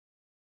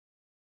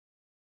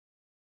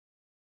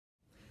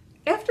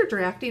After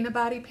drafting a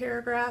body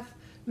paragraph,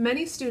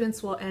 many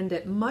students will end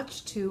it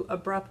much too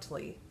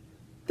abruptly.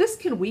 This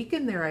can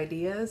weaken their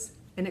ideas,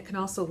 and it can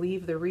also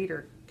leave the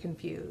reader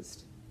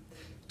confused.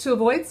 To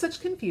avoid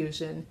such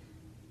confusion,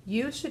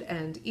 you should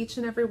end each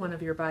and every one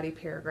of your body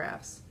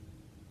paragraphs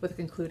with a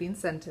concluding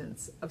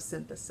sentence of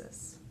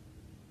synthesis.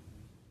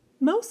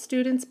 Most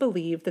students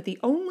believe that the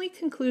only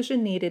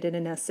conclusion needed in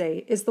an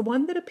essay is the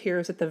one that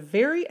appears at the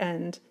very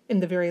end in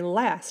the very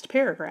last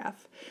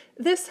paragraph.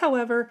 This,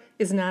 however,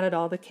 is not at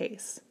all the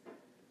case.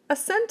 A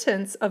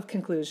sentence of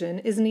conclusion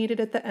is needed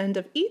at the end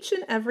of each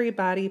and every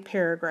body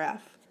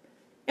paragraph,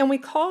 and we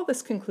call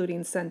this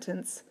concluding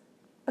sentence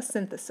a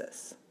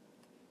synthesis.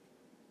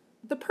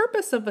 The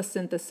purpose of a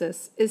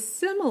synthesis is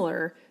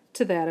similar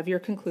to that of your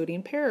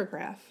concluding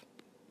paragraph.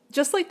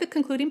 Just like the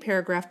concluding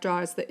paragraph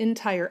draws the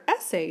entire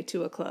essay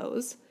to a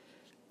close,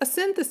 a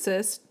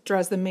synthesis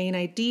draws the main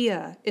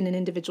idea in an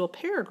individual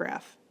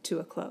paragraph to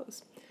a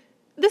close.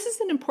 This is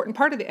an important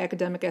part of the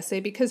academic essay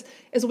because,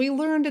 as we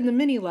learned in the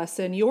mini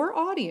lesson, your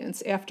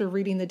audience, after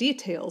reading the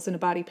details in a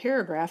body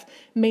paragraph,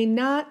 may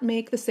not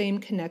make the same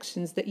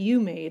connections that you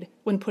made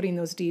when putting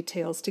those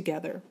details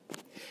together.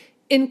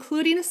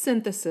 Including a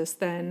synthesis,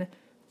 then,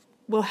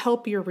 will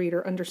help your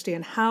reader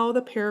understand how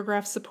the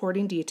paragraph's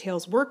supporting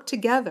details work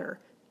together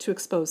to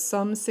expose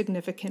some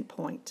significant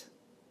point.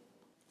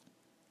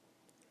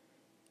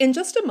 In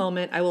just a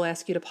moment, I will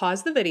ask you to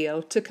pause the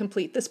video to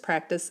complete this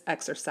practice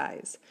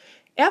exercise.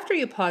 After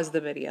you pause the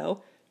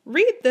video,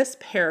 read this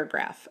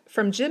paragraph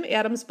from Jim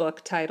Adams'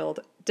 book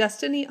titled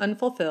Destiny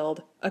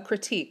Unfulfilled, A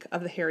Critique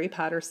of the Harry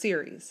Potter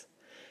Series.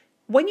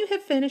 When you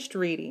have finished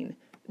reading,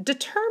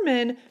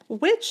 determine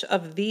which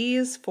of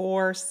these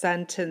 4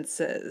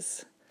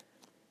 sentences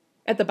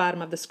at the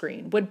bottom of the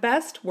screen would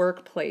best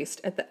work placed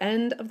at the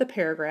end of the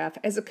paragraph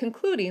as a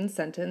concluding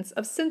sentence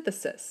of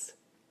synthesis.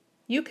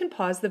 You can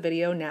pause the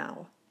video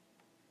now.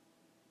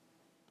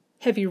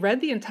 Have you read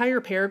the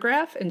entire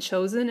paragraph and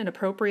chosen an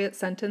appropriate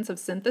sentence of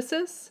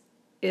synthesis?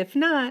 If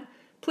not,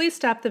 please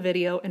stop the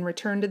video and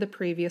return to the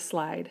previous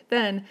slide.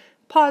 Then,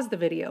 pause the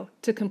video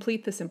to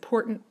complete this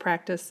important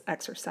practice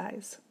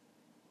exercise.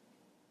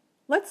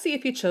 Let's see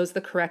if you chose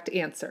the correct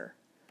answer.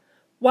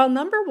 While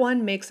number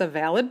 1 makes a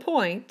valid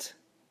point,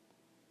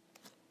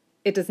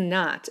 it does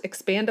not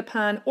expand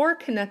upon or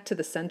connect to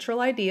the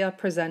central idea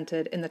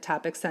presented in the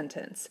topic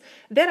sentence.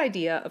 That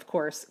idea, of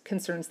course,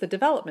 concerns the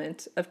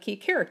development of key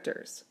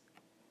characters.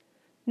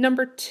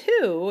 Number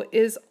 2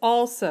 is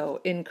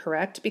also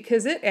incorrect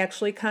because it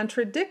actually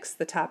contradicts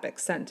the topic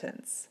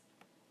sentence.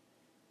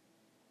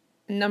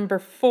 Number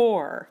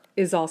 4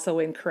 is also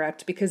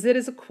incorrect because it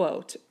is a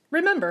quote.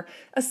 Remember,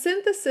 a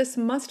synthesis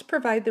must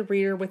provide the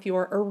reader with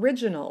your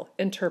original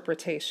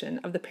interpretation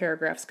of the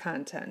paragraph's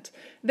content.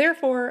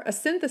 Therefore, a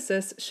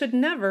synthesis should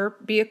never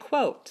be a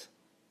quote.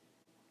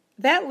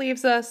 That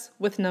leaves us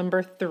with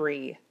number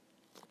 3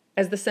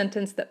 as the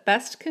sentence that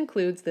best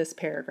concludes this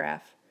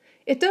paragraph.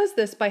 It does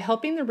this by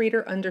helping the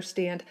reader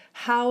understand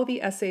how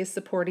the essay's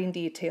supporting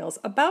details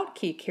about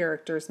key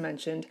characters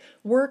mentioned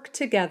work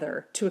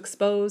together to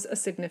expose a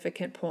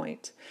significant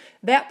point.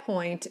 That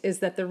point is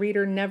that the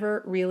reader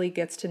never really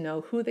gets to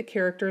know who the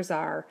characters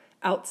are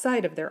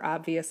outside of their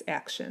obvious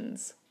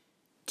actions.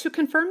 To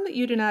confirm that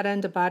you do not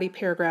end a body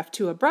paragraph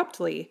too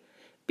abruptly,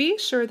 be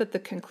sure that the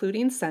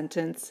concluding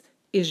sentence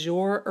is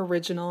your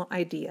original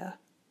idea,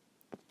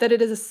 that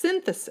it is a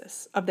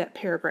synthesis of that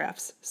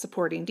paragraph's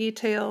supporting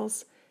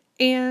details,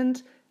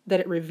 and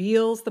that it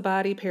reveals the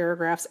body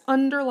paragraph's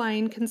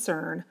underlying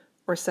concern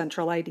or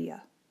central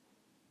idea.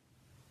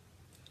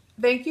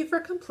 Thank you for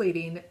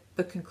completing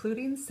the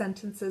Concluding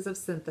Sentences of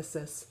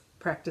Synthesis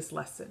practice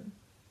lesson.